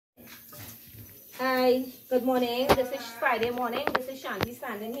Hi, good morning. This is Friday morning. This is Shanti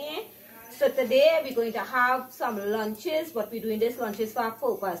standing here. So today we're going to have some lunches, but we're doing this lunches for a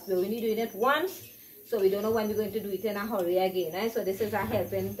purpose. We're only doing it once, so we don't know when we're going to do it in a hurry again. Right? So this is a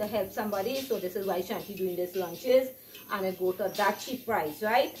helping to help somebody. So this is why Shanti doing this lunches, and it go to that cheap price,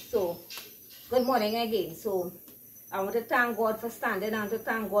 right? So good morning again. So I want to thank God for standing and to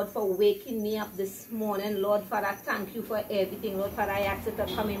thank God for waking me up this morning. Lord Father, thank you for everything. Lord Father, I ask you to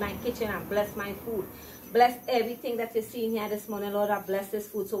come in my kitchen and bless my food. Bless everything that you're seeing here this morning, Lord. I bless this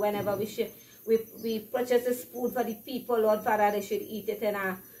food. So whenever we purchase this food for the people, Lord Father, they should eat it in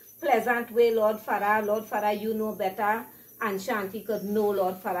a pleasant way, Lord Father. Lord Father, you know better. And Shanti could know,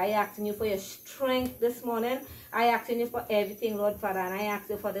 Lord Father. I asking you for your strength this morning. I asking you for everything, Lord Father. And I ask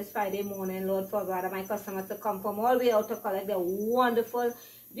you for this Friday morning, Lord Father, my customers to come from all the way out to collect the wonderful,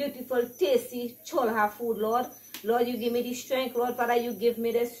 beautiful, tasty cholha food, Lord. Lord, you give me the strength, Lord Father. You give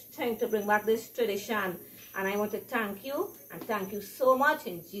me the strength to bring back this tradition. And I want to thank you, and thank you so much.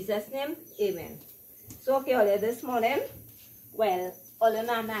 In Jesus' name, amen. So, okay, earlier this morning, well,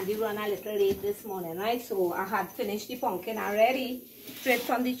 Olena and Andy run a little late this morning, right? So I had finished the pumpkin already, straight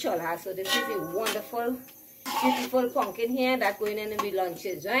from the cholha. So this is a wonderful, beautiful pumpkin here that's going in the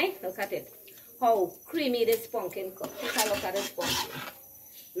lunches, right? Look at it. How creamy this pumpkin comes. Take a look at this pumpkin.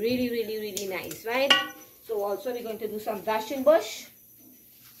 Really, really, really nice, right? So also we're going to do some dashing bush.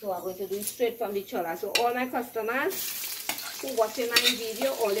 So I'm going to do it straight from the cholha. So all my customers who watching my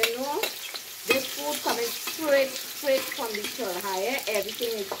video, all you know, this food coming straight from the cholha. Yeah?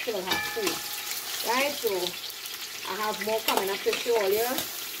 Everything is cholha food, right? So I have more coming up to show you.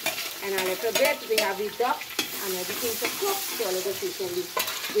 And a little bit, we have the duck and everything to cook. So a little bit. So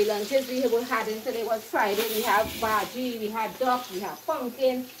the lunches we had in today was Friday. We have bhaji, we had duck, we have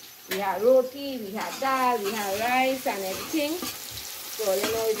pumpkin, we had roti, we had dal, we had rice and everything. So all you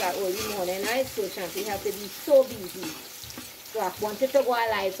know is that early morning, right? So Shanti have to be so busy. So I wanted to go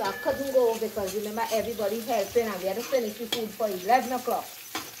alive, so I couldn't go because remember everybody helping and we had to finish the food for 11 o'clock.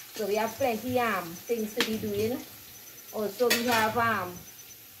 So we have plenty things to be doing. Also we have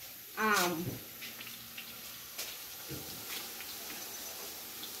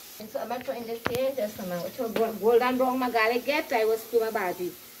and so I'm putting this here just a minute. So golden brown my garlic get, I was to my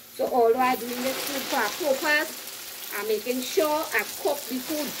bhaji. So although I'm doing this food for a purpose, I'm making sure I cook the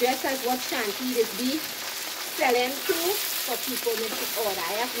food just as what Shanti is be selling to for people to order.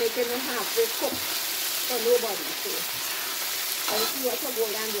 I have making it halfway cooked for nobody. So I'll see what a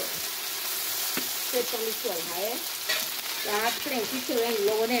golden brown. Straight from the cholha, eh? I have plenty children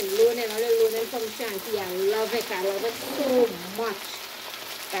learning from Shanti. I love it so much.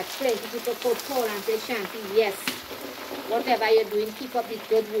 That plenty people could call and say, Shanti, yes, whatever you're doing, keep up the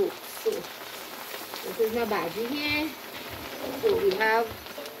good work. So this is my bhaji here. So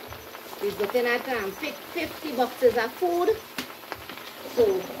we're looking at 50 boxes of food. So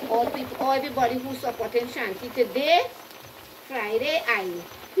everybody who's supporting Shanti today, Friday, I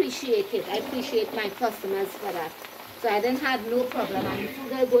appreciate it. I appreciate my customers for that. So I didn't have no problem. And the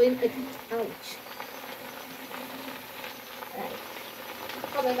food are going to ouch. Right.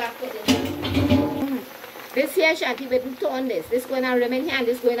 Coming back to this. This here Shanti wouldn't turn this. This going to remain here and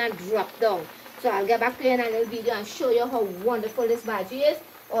this going to drop down. So I'll get back to you in a little video and show you how wonderful this bhaji is.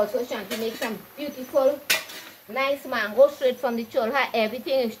 Also Shanti makes some beautiful, nice mango straight from the cholha.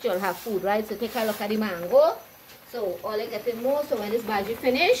 Everything is cholha food, right? So take a look at the mango. So all I getting more. So when this bhaji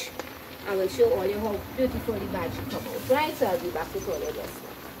finish, I will show all you how beautiful the bhaji come out, right? So I'll be back to show you this.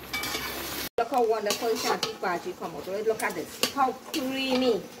 Look how wonderful Shanti bhaji come out. Right? Look at this. Look how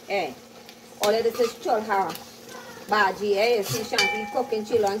creamy. Eh? All of this is cholha bhaji. Eh? You see Shanti cooking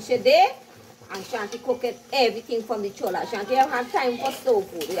she lunch today. And Shanti cooking everything from the cholha. Shanti have had time for stove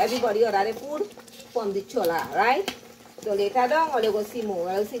food. Everybody order the food from the cholha, right? So later down, all you go see more.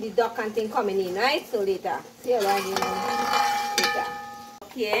 You'll see the duck and thing coming in, right? So later. See you later.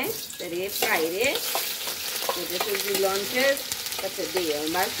 Okay, today Friday. So this is the lunches for today.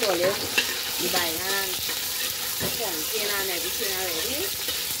 I'm going to show you the banana, the pumpkin and everything already.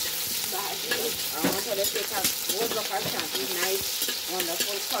 I want to take a good look at Shanti's nice,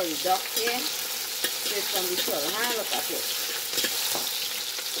 wonderful curry duck here. Straight from the cholha. Look at it.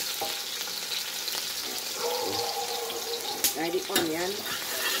 Right, the onion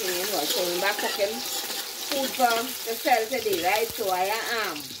thing was showing back cooking food for the sell today, right? So I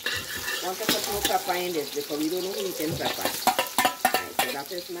want to put more pepper in this because we don't know who eating pepper. Right, so that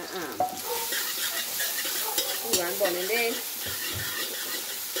is my food and bun in there.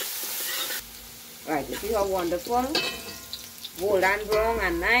 Right, you see how wonderful, golden brown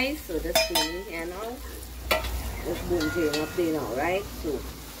and nice. So this cleaning here now, this boom up there now, right? So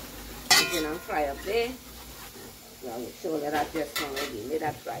going to fry up there. So I will show you that just now again. Let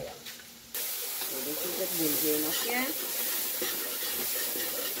that fry up. So this is the bunji enough here.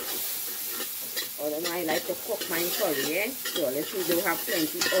 Although I like to cook my curry, eh? So let's see, do have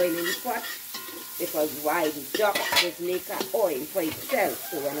plenty oil in the pot. Because why? The duck just make an oil for itself.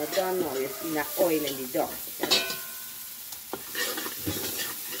 So when it's done now, you see that oil in the duck. Okay?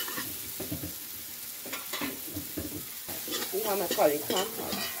 See how my curry comes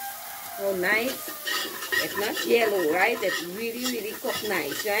out? So nice. It's not yellow, right? It's really, really cooked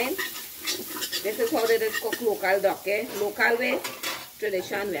nice, right? This is how they just cook local duck, eh? Local way,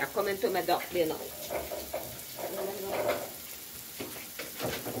 tradition way. I come into my duck there now.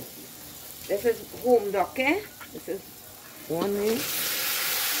 This is home duck, eh? This is one way.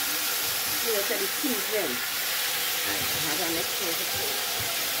 Here's the season. I have an extra.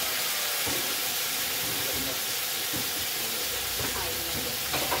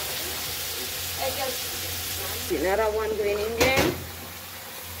 Another one going in there.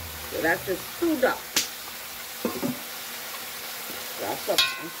 So that's the 2 ducks. So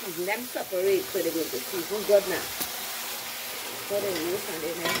I'm seasoning them separate so they're going to season good now. So they use and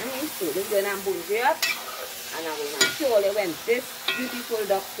they make so this is going to bunji up. And I'm going to show you when this beautiful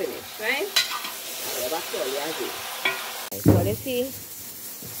duck finish, right? I'll show you again. So let's see.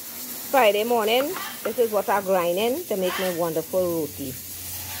 Friday morning, this is what I'm grinding to make my wonderful roti.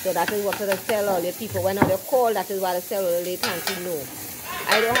 So that is what I tell all the people. When they call, that is what I tell all the fancy know.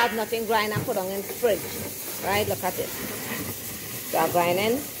 I don't have nothing grind and put on in the fridge. Right? Look at it. So I'm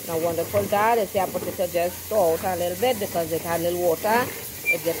grinding a wonderful dal. I say I put it to just thaw out a little bit because it had a little water.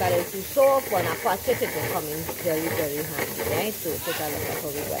 It gets a little too soft. When I patch it, it will come in very, very handy. Right? So take a look at how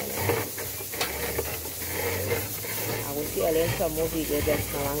we grind it. I will see you in some more video just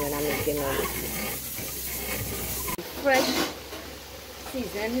now when I'm making all this. Fresh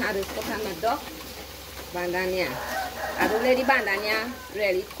season, I just put on my duck, bandania. I don't let the bandania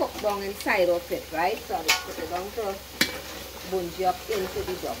really cook down inside of it, right? So I just put it down to bunji up into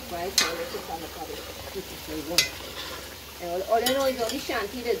the duck, right? So let's just look at it. Beautiful one. And all you know is only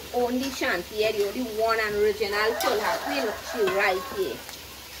shanty, there's only shanty here, the only one and original full happy look right here.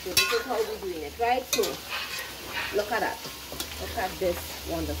 So this is how we're doing it, right? So look at that. Look at this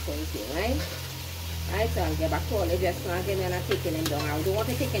wonderful thing, right? Right, so I'll get back to all the just now again when I'm taking them down. I don't want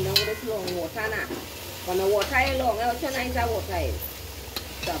to take them down with this long water now. When the water is long, I'll turn nice the water is.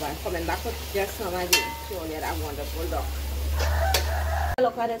 So I'm coming back with just now again. Show you that wonderful duck.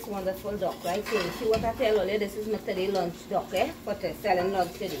 Look at this wonderful duck, right? So you see what I tell you, this is my today lunch duck, eh? For selling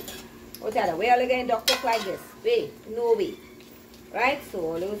lunch today. What are the way all again duck look like this? Way, no way. Right?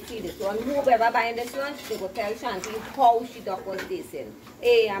 So you will see this one. Whoever buying this lunch, they will tell Shanti how she duck was tasting.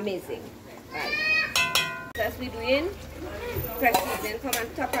 Hey, amazing. Right. As we doing, fresh season come on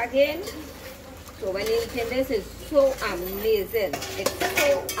top again. So when you're eating this, it's so amazing. It's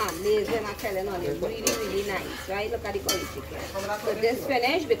so amazing. I'm telling you, it's really, really nice. Right? Look at the curry chicken. So this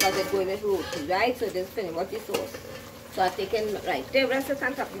finished because it's going with roti, right? So this finished. What is sauce? So I'm taking, right, the rest is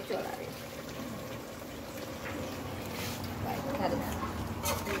on top of each other. Right, look at this.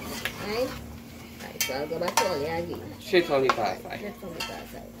 Right? Right, so I'll go back to all the again. Straight from the back. Straight from the back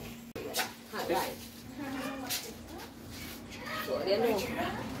side. Right. So you know,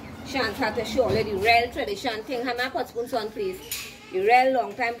 Shant had to show you the real tradition thing. How much spoons on please? The real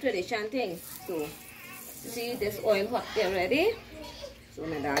long time tradition thing. So see this oil hot there ready. So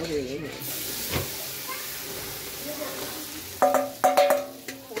my dad doing it here.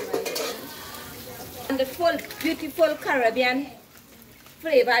 Wonderful, beautiful Caribbean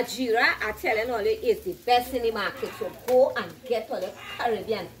flavor jeera. I'm telling all you, it's the best in the market. So go and get all the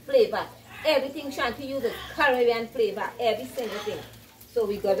Caribbean flavor. Everything Shanti uses Caribbean flavor, every single thing. So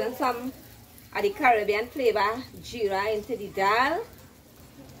we got on some of the Caribbean flavor jeera into the dal.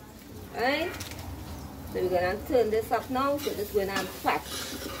 Right? So we're going to turn this up now. So this is going to patch.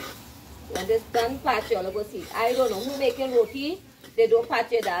 When this done patch, you'll go see. I don't know who making roti. They don't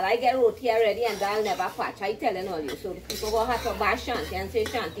patch your dal. I get roti already and dal never patch. I telling all you. So the people go have to buy Shanti and say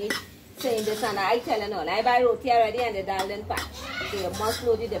Shanti saying this and I telling all. I buy roti already and the dal then patch. So you must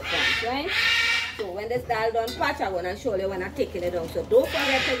know the difference, right? So when this dal done patch, I'm going to show you when I'm taking it down. So don't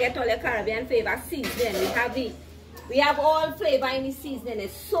forget to get all the Caribbean flavor seasoning. We have all flavor in the seasoning.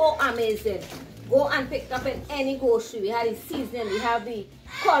 It's so amazing. Go and pick it up in any grocery. We have the seasoning, we have the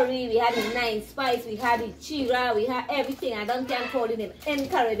curry, we have the 9 spice, we have the jeera, we have everything. I don't care calling them. Any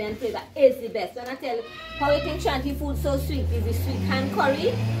Caribbean flavor is the best. When I tell you how you think Shanti food so sweet, is the sweet hand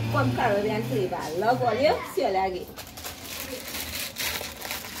curry from Caribbean flavor. I love all you. See you again.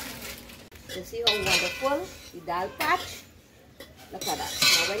 You see how wonderful the dal patch. Look at that.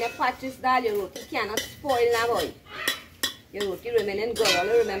 Now when you patch this dal, your roti cannot spoil now, boy. Your roti remaining good.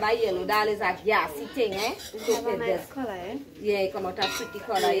 Only remember yellow dal is a gassy thing, eh? It have a nice color, eh? Yeah, it come out a pretty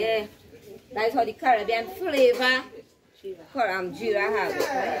color, yeah. That's how the Caribbean flavor Jira have it,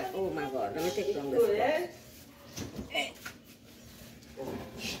 right? Oh my God, let me take from this one.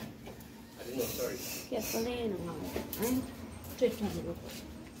 Carefully, no. Straight from the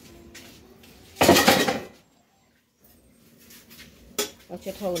watch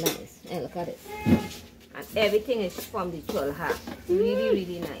it how nice. And look at it. And everything is from the cholha. Really,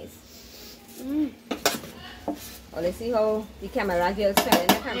 really nice. Oh, let's see how the camera girl smelling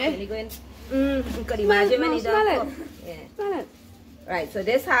it. I'm really going. You could imagine when it does. Yeah. Smell it. Right, so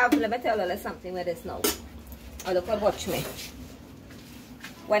this have, let me tell you something with this now. Oh, look at watch me.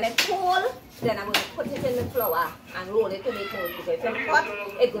 When it's cold, then I'm going to put it in the flour and roll it to make more. Because if it's hot,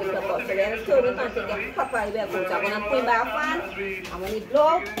 it goes to pot. So then it's turn it on to get proper where it goes. I'm going to put it by a fan, and when it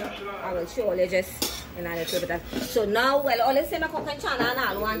blow, I will surely just, you know, a little bit of. So now, well, all the same, I'm cooking chana and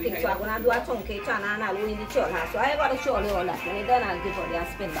all one thing. So I'm going to do a chunky chana and all in the cholha. So I got to show you all that. When it's done, I'll give you a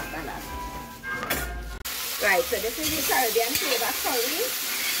spin back and that. Right, so this is the Caribbean flavor curry.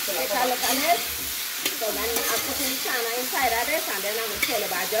 So let's have a look at it. So then I'll put in chana inside of this, and then I'm going to tell you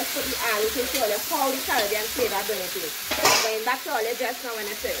about just put the oil to show you how the Caribbean flavor bring it in. So I'm going back to all it just now when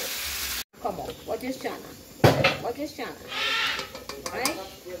I say it. Come on, what is chana? What is chana? Right?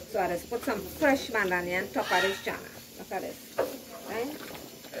 So I just put some fresh mandani on top of this chana. Look at this. Right?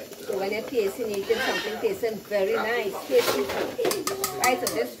 So when you're tasting it, you get something tasting very nice, tasty. Right,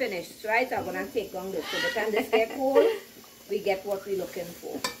 so this finished, right? I'm going to take on this. So by the time this gets cold, we get what we're looking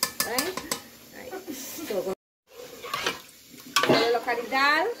for. Right? Right. So we're going to look at the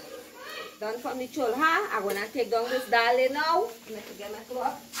dal. Done from the cholha. I'm going to take down this dal here now. I'm going to get my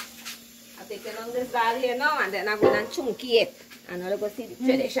cloth. I'll take down this dal here now, and then I'm going to chunky it. And I'm going to see the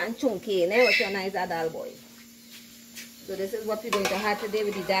tradition chunky in there. What's your nice dal boy? So this is what we're going to have today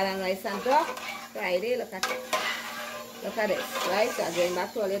with the dal and rice and duck. Friday, look at it. Look at this, right? So I'm going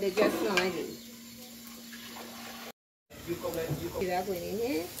back to all of the just now again. Jira going in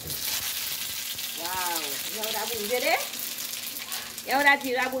here. Wow. You know that bunje there? You know that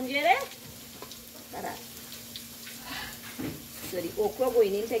jira bunje there? Look at that. So the okra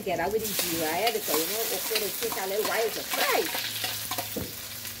going in together with the jira, yeah? Because you know okra will take a little while to fry.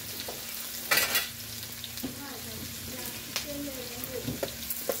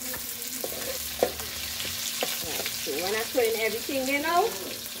 When I throw in everything there now,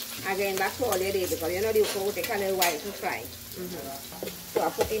 again back to all your day because you know the okra will take a little while to fry. So I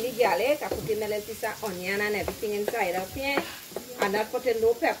put in the garlic, I put in the little piece of onion and everything inside of here. I'm not putting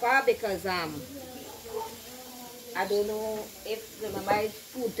no pepper because I don't know if, remember it's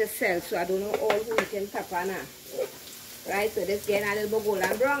food to sell, so I don't know all who eating pepper now. Right, so this getting a little bit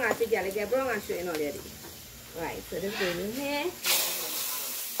golden brown, as the garlic get brown, I'm showing already. Right, so this going in here.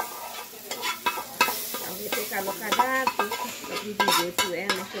 Take a look at that. Let me video too,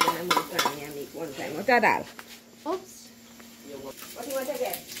 and I'll show them how I make one time. What's that? Oops. What do you want to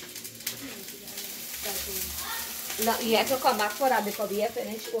get? No, you have to come back for that because we have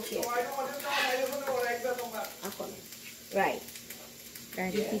finished cooking. Right.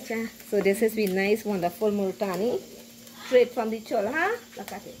 Daddy teacher. So this is with nice, wonderful multani. Straight from the cholha.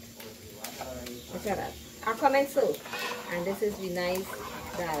 Look at it. Look at that. I'll come and serve. And this is with nice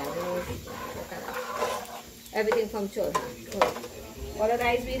dal. Look at that. Everything from cholha. All the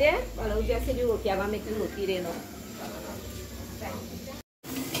rice be there? Well, I'll just see the roti. I'm going to make the roti there now.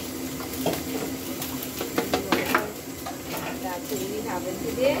 That's what we have in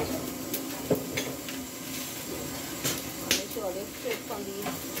today. I'll show you straight from the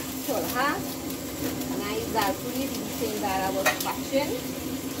cholha. Nice dal puri, the same that I was watching.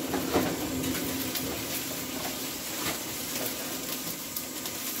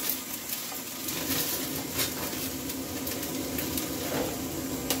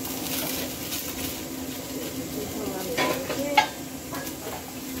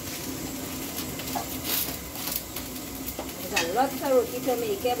 Lots of roti to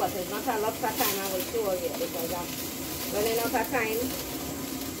make it, but it's not a lot of time I will show you because I'm running out of time.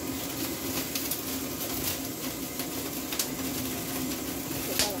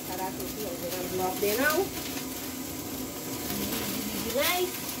 Take a look at that roti. I'm going to block there now.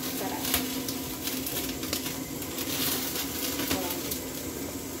 Nice. Look at that.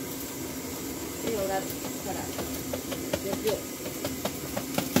 See how that, look at that. Just good.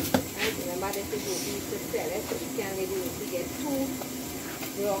 Remember this is what we used to sell it, so we can't really get too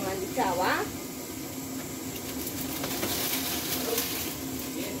wrong on the tower.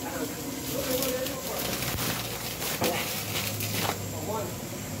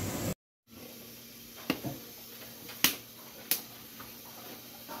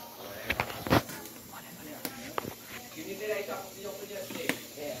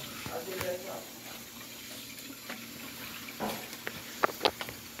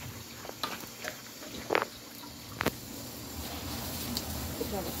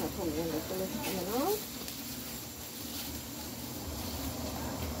 That's so wonderful, you know.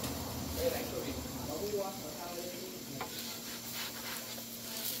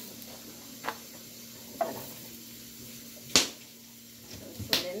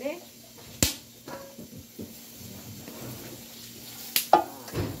 So then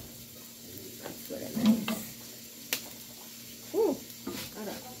that's very nice. Ooh, all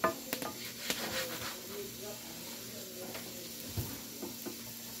right.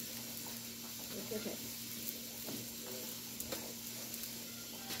 Okay.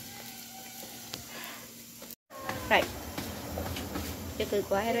 Right. You could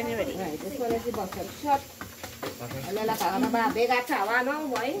go ahead when you're ready. Right, this one is the bottom shot. And then like a big tawa no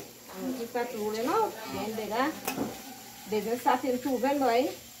boy. Keep that rolling out. Then bigger. Business start improving boy.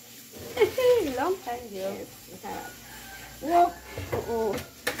 Long time ago. Yes, look at that. Whoa. Oh.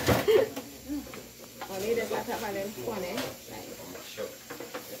 Only the glass of them funny. Right. Sure.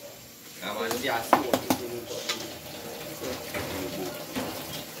 Now I'm just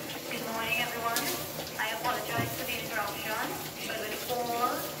Good morning, everyone. I apologize for the interruption, but with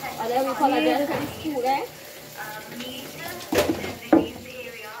fall And then we call again for the school, eh? meet in the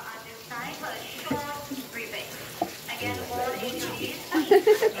area at this time for a short briefing. Again, all attendees,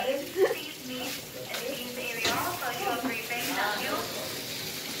 please meet in the area for a short briefing. Thank you.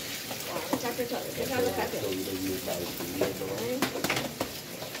 Cut it up. Take a look at it.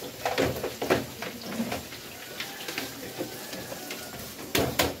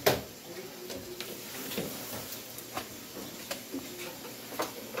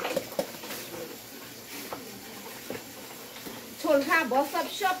 Cholha boss up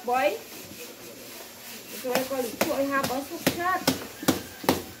shop, boy. That's what I call it. Cholha boss up shop.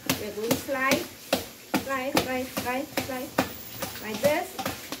 We're going to slide. Slide. Like this.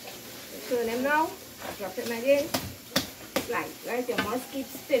 Turn them now. Drop them again. Slide. Right? You must keep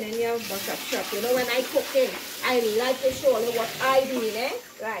spinning your boss up shop. You know when I cooking, I like to show you what I do, eh?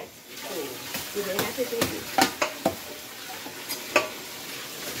 Right. So you don't have to take it.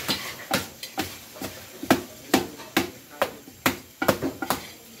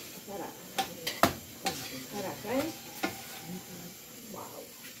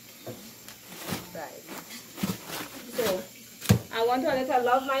 I want to let her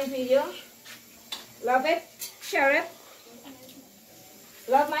love my video. Love it. Share it.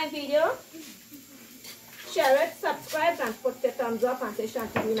 Love my video. Share it. Subscribe and put the thumbs up and say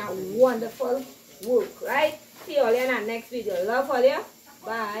Shanti doing a wonderful work. Right? See you all in our next video. Love all you.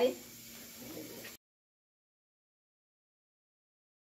 Bye.